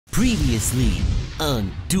Previously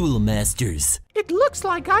on Duel Masters. It looks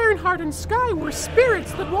like Ironheart and Sky were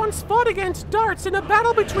spirits that once fought against Dartz in a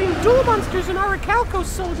battle between Duel Monsters and Orichalcos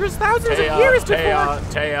soldiers thousands of years before.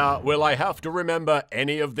 Taya, will I have to remember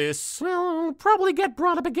any of this? Well, it'll probably get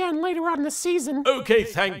brought up again later on in the season. Okay,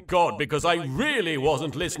 thank God, because I really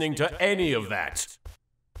wasn't listening to any of that.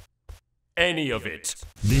 Any of it.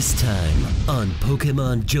 This time on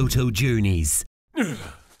Pokemon Johto Journeys.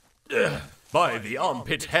 By the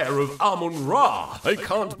armpit hair of Amun-Ra, I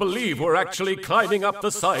can't believe we're actually climbing up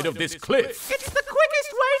the side of this cliff. It's the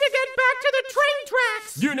quickest way to get back to the train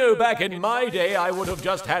tracks! You know, back in my day, I would have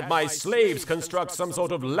just had my slaves construct some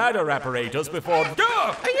sort of ladder apparatus before...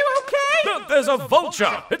 Gah! Are you okay? Look, there's a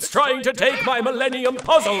vulture! It's trying to take my Millennium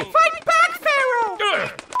Puzzle! Fight back, Pharaoh!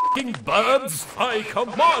 F***ing birds! I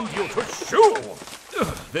command you to shoo!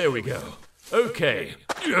 There we go. Okay.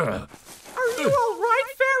 Are you all right,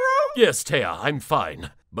 Pharaoh? Yes, Taya, I'm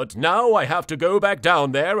fine. But now I have to go back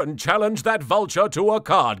down there and challenge that vulture to a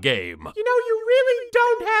card game. You know, you really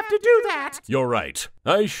don't have to do that. You're right.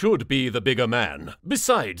 I should be the bigger man.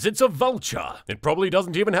 Besides, it's a vulture. It probably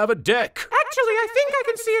doesn't even have a deck. Actually, I think I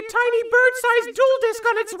can see a tiny bird-sized dual disc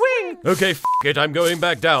on its wing. Okay, f*** it, I'm going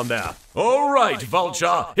back down there. All right,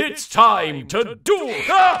 vulture, it's time to duel.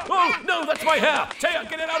 Ah! Oh, no, that's my hair. Taya,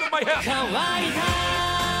 get it out of my hair.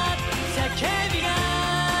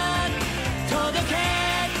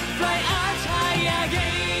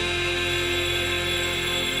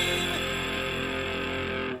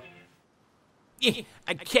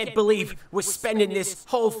 I can't believe we're spending this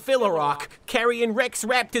whole filler arc carrying Rex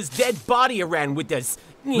Raptor's dead body around with us.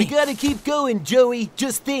 We gotta keep going, Joey.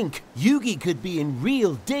 Just think, Yugi could be in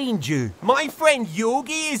real danger. My friend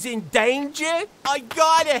Yugi is in danger? I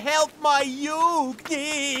gotta help my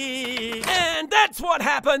Yugi! And that's what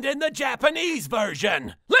happened in the Japanese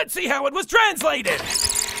version. Let's see how it was translated.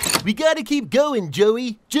 We gotta keep going,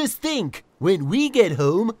 Joey. Just think, when we get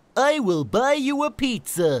home, I will buy you a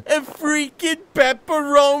pizza. A freaking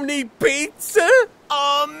pepperoni pizza?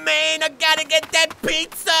 Oh man, I gotta get that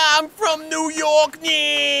pizza! I'm from New York!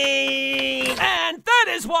 And that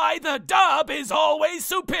is why the dub is always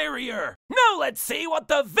superior. Now let's see what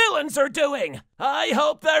the villains are doing. I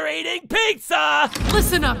hope they're eating pizza!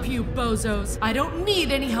 Listen up, you bozos. I don't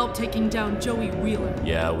need any help taking down Joey Wheeler.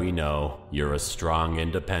 Yeah, we know. You're a strong,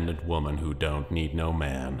 independent woman who don't need no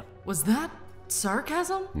man. Was that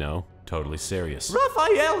sarcasm? No, totally serious.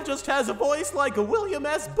 Raphael just has a voice like a William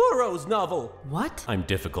S. Burroughs novel. What? I'm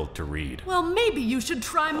difficult to read. Well, maybe you should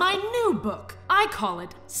try my new book. I call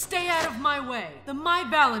it Stay Out of My Way, the Mai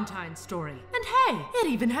Valentine story. And hey, it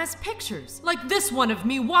even has pictures, like this one of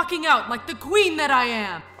me walking out like the queen that I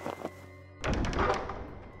am.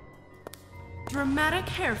 Dramatic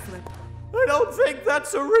hair flip. I don't think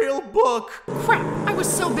that's a real book. Crap! I was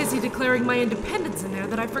so busy declaring my independence in there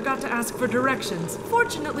that I forgot to ask for directions.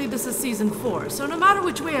 Fortunately, this is season 4, so no matter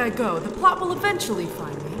which way I go, the plot will eventually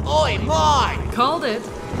find me. Oi, Mai! Called it.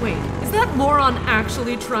 Wait, is that moron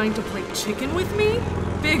actually trying to play chicken with me?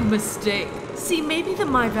 Big mistake. See, maybe the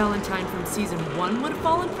Mai Valentine from season 1 would have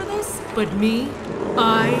fallen for this, but me,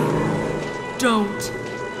 I don't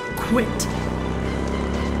quit.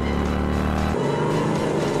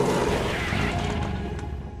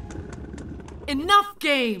 Enough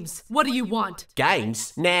games! What do you want?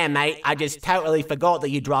 Games? Nah, mate, I just totally forgot that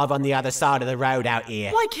you drive on the other side of the road out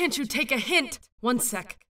here. Why can't you take a hint? One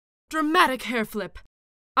sec. Dramatic hair flip.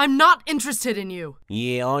 I'm not interested in you.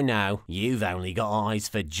 Yeah, I know. You've only got eyes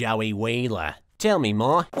for Joey Wheeler. Tell me,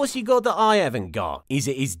 Ma, what's he got that I haven't got? Is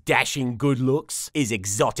it his dashing good looks, his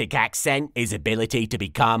exotic accent, his ability to be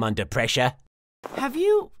calm under pressure? Have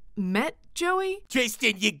you met Joey?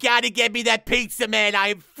 Tristan, you gotta get me that pizza, man. I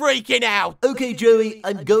am freaking out. Okay, Joey,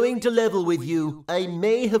 I'm going to level with you. I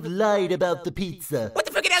may have lied about the pizza. What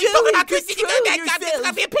the freaking hell are you talking about, Tristan? You know that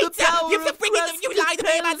I'm your pizza. You lied to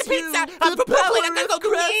me about the pizza. I'm from Brooklyn. I'm gonna go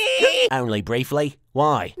to Only briefly.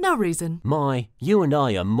 Why? No reason. Mai, you and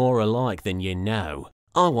I are more alike than you know.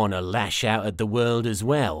 I want to lash out at the world as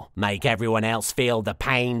well, make everyone else feel the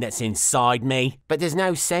pain that's inside me, but there's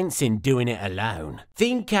no sense in doing it alone.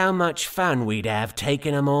 Think how much fun we'd have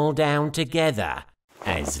taking them all down together,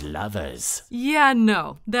 as lovers. Yeah,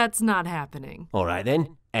 no, that's not happening. Alright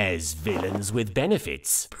then, as villains with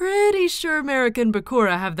benefits. Pretty sure Merrick and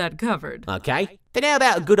Bakura have that covered. Okay, Then how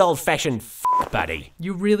about a good old-fashioned buddy?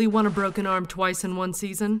 You really want a broken arm twice in one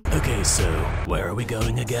season? Okay, so where are we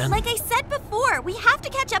going again? Like I said before, we have to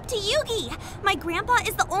catch up to Yugi. My grandpa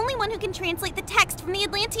is the only one who can translate the text from the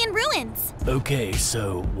Atlantean ruins. Okay,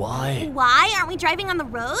 so why? Why aren't we driving on the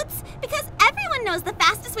roads? Because everyone knows the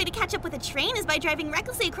fastest way to catch up with a train is by driving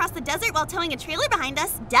recklessly across the desert while towing a trailer behind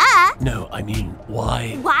us. Duh! No, I mean,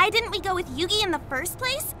 why? Why didn't we go with Yugi in the first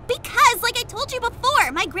place? Because, like I told you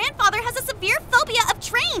before, my grandfather has a severe phobia of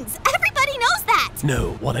trains. Everybody knows that.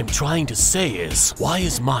 No, what I'm trying to say is, why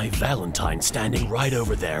is Mai Valentine standing right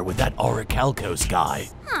over there with that Orichalcos guy?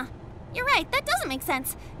 Huh. You're right, that doesn't make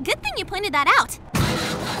sense. Good thing you pointed that out.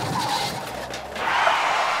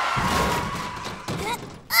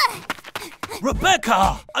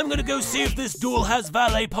 Rebecca! I'm gonna go see if this duel has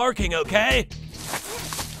valet parking, okay?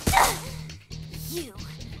 You.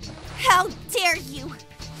 How dare you?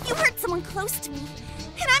 You hurt someone close to me,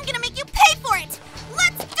 and I'm gonna make you pay for it!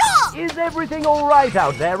 Let's duel! Is everything all right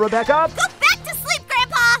out there, Rebecca? Go back to sleep,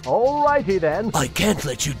 Grandpa! Alrighty then. I can't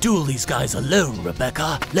let you duel these guys alone,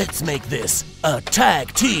 Rebecca. Let's make this a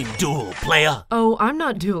tag team duel, playa. Oh, I'm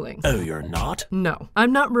not dueling. Oh, you're not? No,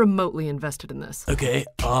 I'm not remotely invested in this. Okay,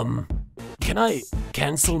 can I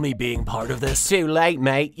cancel me being part of this? Too late,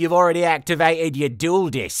 mate. You've already activated your duel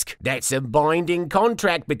disc. That's a binding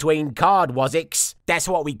contract between Krosecz. That's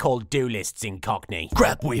what we call duelists in Cockney.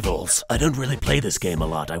 Crap weevils. I don't really play this game a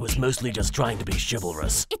lot. I was mostly just trying to be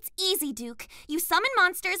chivalrous. It's easy, Duke. You summon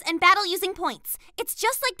monsters and battle using points. It's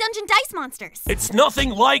just like Dungeon Dice Monsters. It's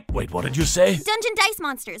nothing like... Wait, what did you say? Dungeon Dice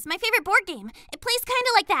Monsters, my favorite board game. It plays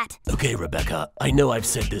kinda like that. Okay, Rebecca, I know I've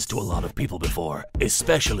said this to a lot of people before,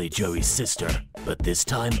 especially Joey's sister, but this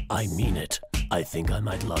time I mean it. I think I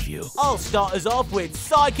might love you. I'll start us off with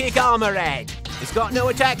Psychic Armorhead. It's got no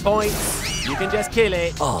attack points. You can just kill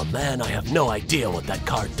it. Oh man, I have no idea what that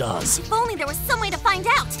card does. If only there was some way to find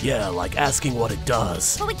out. Yeah, like asking what it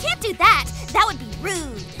does. But we can't do that. That would be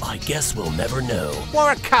rude. I guess we'll never know.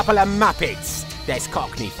 We're a couple of Muppets. That's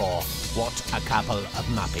Cockney for what a couple of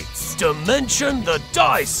Muppets. Dimension the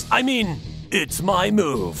dice! I mean, it's my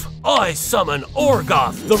move. I summon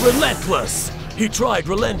Orgoth the Relentless. He tried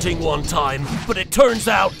relenting one time, but it turns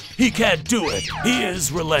out he can't do it. He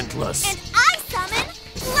is relentless. And I summon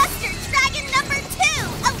Luster Dragon number 2,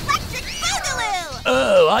 Electric Boogaloo!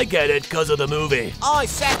 Oh, I get it, because of the movie. I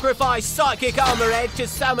sacrifice Psychic Armorhead to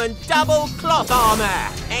summon Double Cloth Armor.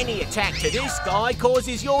 Any attack to this guy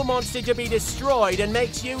causes your monster to be destroyed and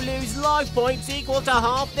makes you lose life points equal to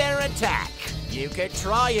half their attack. You could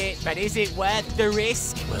try it, but is it worth the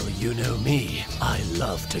risk? Well, you know me. I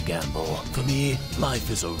love to gamble. For me, life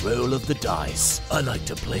is a roll of the dice. I like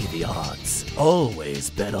to play the odds. Always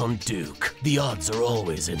bet on Duke. The odds are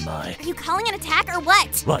always in my... Are you calling an attack or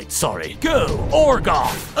what? Right, sorry. Go,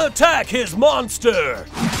 Orgoth! Attack his monster!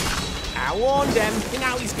 I warned him. You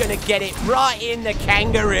know he's gonna get it right in the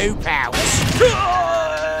kangaroo pouch.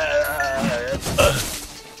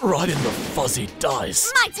 Right in the fuzzy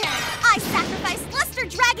dice. My turn! I sacrifice Luster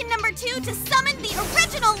Dragon number 2 to summon the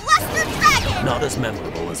original Luster Dragon! Not as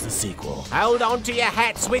memorable as the sequel. Hold on to your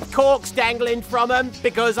hats with corks dangling from them,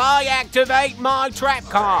 because I activate my trap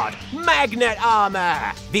card, Magnet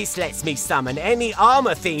Armor. This lets me summon any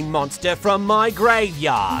armor-themed monster from my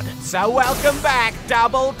graveyard. So welcome back,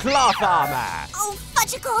 Double Cloth Armor. Oh,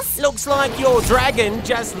 fudgicles! Looks like your dragon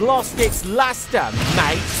just lost its luster,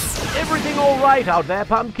 mates. Everything all right out there,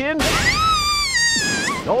 Pumpkin?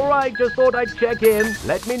 All right, just thought I'd check in.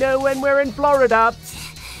 Let me know when we're in Florida.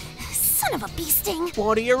 Son of a bee sting.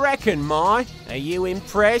 What do you reckon, Mai? Are you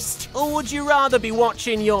impressed? Or would you rather be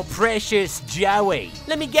watching your precious Joey?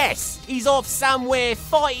 Let me guess, he's off somewhere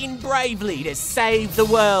fighting bravely to save the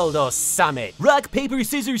world or summit. Rock, paper,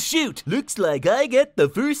 scissors, shoot! Looks like I get the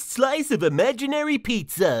first slice of imaginary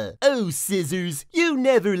pizza. Oh, Scissors, you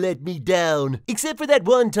never let me down. Except for that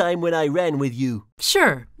one time when I ran with you.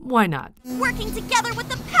 Sure, why not? Working together with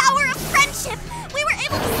the power of friendship, we were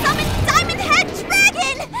able to summon Diamond Head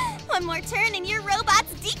Dragon! One more turn and your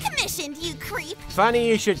robot's decommissioned, you creep. Funny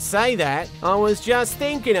you should say that. I was just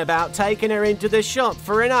thinking about taking her into the shop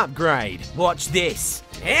for an upgrade. Watch this.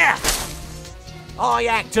 Yeah! I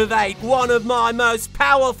activate one of my most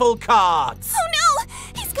powerful cards. Oh no!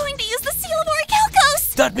 He's going to use the Seal of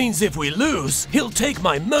Orichalcos! That means if we lose, he'll take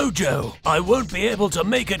my mojo. I won't be able to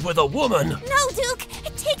make it with a woman. No, Duke!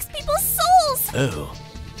 It takes people's souls! Oh.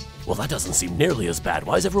 Well, that doesn't seem nearly as bad.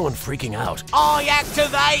 Why is everyone freaking out? I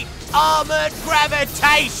activate Armored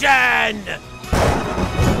Gravitation!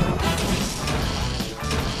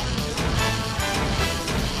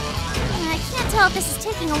 I can't tell if this is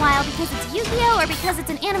taking a while because it's Yu-Gi-Oh! Or because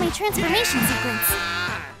it's an anime transformation sequence.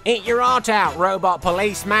 Eat your heart out, robot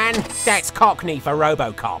policeman. That's Cockney for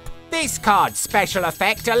Robocop. This card's special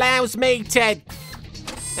effect allows me to...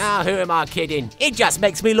 Ah, who am I kidding? It just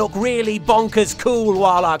makes me look really bonkers cool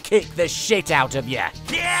while I kick the shit out of you.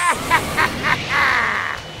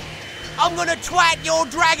 I'm gonna twat your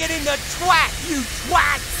dragon in the twat, you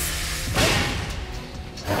twats!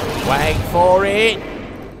 Wait for it.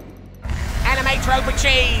 Anime trope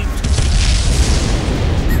achieved.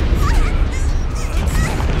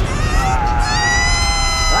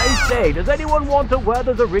 I say, does anyone want a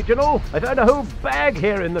Weathers original? I found a whole bag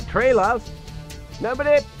here in the trailer.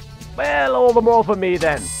 Nobody? Well, all the more for me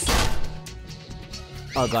then.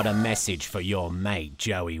 I got a message for your mate,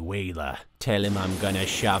 Joey Wheeler. Tell him I'm gonna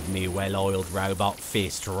shove me well-oiled robot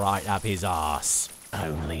fist right up his arse.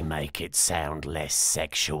 Only make it sound less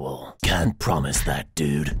sexual. Can't promise that,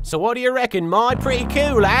 dude. So what do you reckon, Mai? Pretty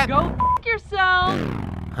cool, eh? Go f yourself.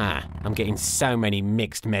 Huh, I'm getting so many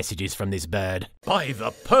mixed messages from this bird. By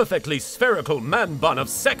the perfectly spherical man bun of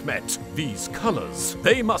Sekhmet, these colors,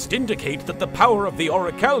 they must indicate that the power of the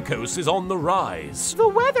Orichalcos is on the rise. The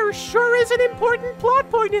weather sure is an important plot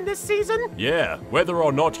point in this season. Yeah, whether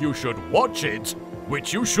or not you should watch it,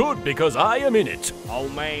 which you should because I am in it. Oh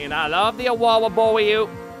man, I love the Awawa boy.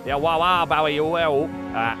 The Awawa boy.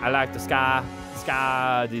 I like the sky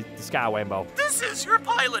rainbow. This is your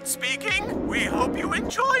pilot speaking. We hope you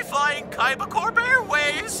enjoy flying Kaiba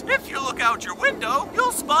Airways. If you look out your window,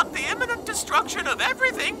 you'll spot the imminent destruction of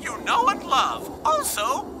everything you know and love.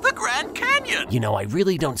 Also, the Grand Canyon. You know, I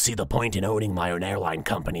really don't see the point in owning my own airline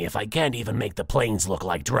company if I can't even make the planes look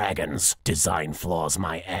like dragons. Design flaws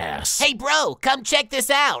my ass. Hey bro, come check this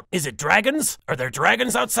out. Is it dragons? Are there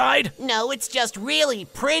dragons outside? No, it's just really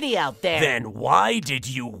pretty out there. Then why did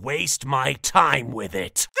you waste my time with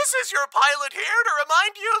it? This is your pilot here to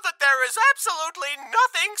remind you that there is absolutely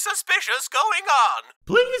nothing suspicious going on.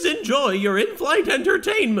 Please enjoy your in-flight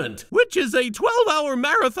entertainment, which is a 12-hour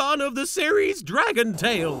marathon of the series Dragon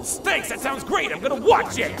Tales. Thanks, that sounds great. I'm gonna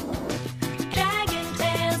watch it.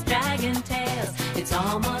 Dragon Tales, it's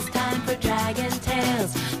almost time.